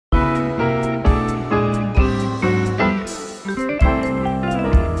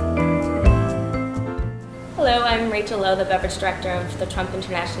Carlo, the beverage director of the Trump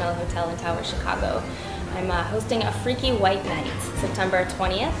International Hotel and Tower, Chicago. I'm hosting a Freaky White Night, September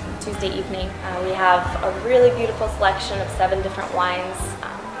 20th, Tuesday evening. We have a really beautiful selection of 7 different wines,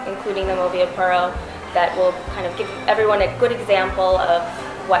 including the Movia Puro, that will kind of give everyone a good example of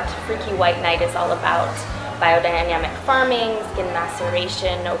what Freaky White Night is all about. Biodynamic farming, skin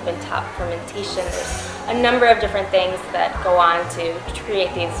maceration, open top fermentation. There's a number of different things that go on to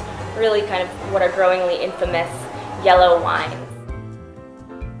create these really kind of what are growingly infamous yellow wines.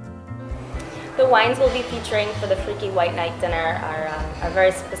 The wines we'll be featuring for the Freaky White Night dinner are a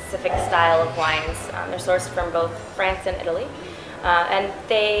very specific style of wines. They're sourced from both France and Italy. And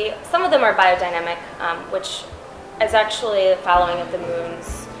some of them are biodynamic, which is actually following of the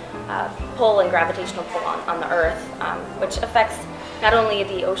moon's pull and gravitational pull on the Earth, which affects not only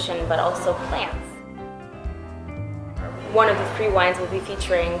the ocean but also plants. One of the 3 wines we'll be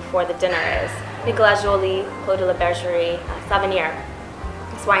featuring for the dinner is Nicolas Joly Clos de la Bergerie Savennières.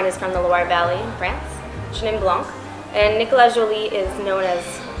 This wine is from the Loire Valley in France, Chenin Blanc, and Nicolas Joly is known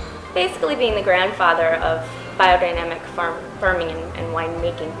as basically being the grandfather of biodynamic farming and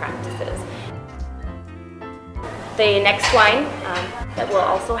winemaking practices. The next wine that we'll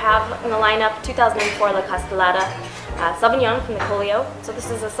also have in the lineup, 2004 La Castellata Sauvignon from the Collio. So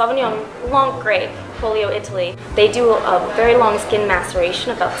this is a Sauvignon Blanc grape, Collio, Italy. They do a very long skin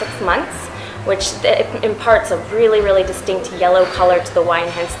maceration, about 6 months, which imparts a really, really distinct yellow color to the wine,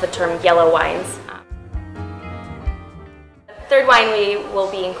 hence the term yellow wines. The third wine we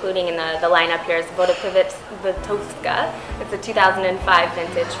will be including in the lineup here is Vodopivets Vitovska. It's a 2005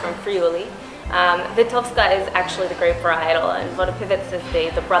 vintage from Friuli. Vitovska is actually the grape varietal, and Vodopivets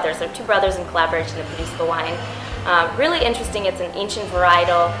is the brothers. They're 2 brothers in collaboration to produce the wine. Really interesting, it's an ancient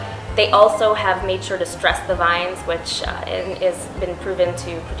varietal. They also have made sure to stress the vines, which has been proven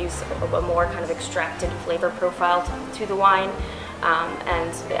to produce a more kind of extracted flavor profile to the wine, and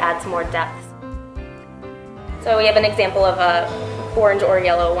it adds more depth. So we have an example of a orange or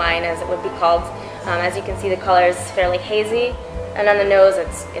yellow wine, as it would be called. As you can see, the color is fairly hazy, and on the nose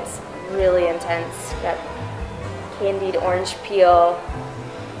it's really intense. Got candied orange peel,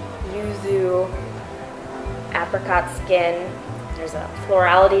 yuzu, apricot skin. There's a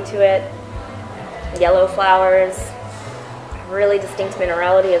florality to it, yellow flowers, really distinct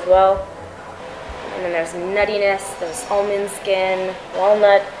minerality as well. And then there's nuttiness, there's almond skin,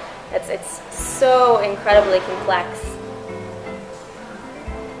 walnut. It's so incredibly complex.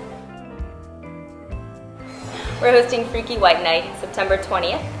 We're hosting Freaky White Night, September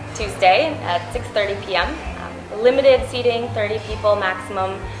 20th, Tuesday at 6:30 p.m. Limited seating, 30 people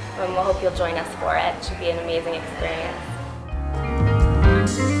maximum. We hope you'll join us for it. It should be an amazing experience.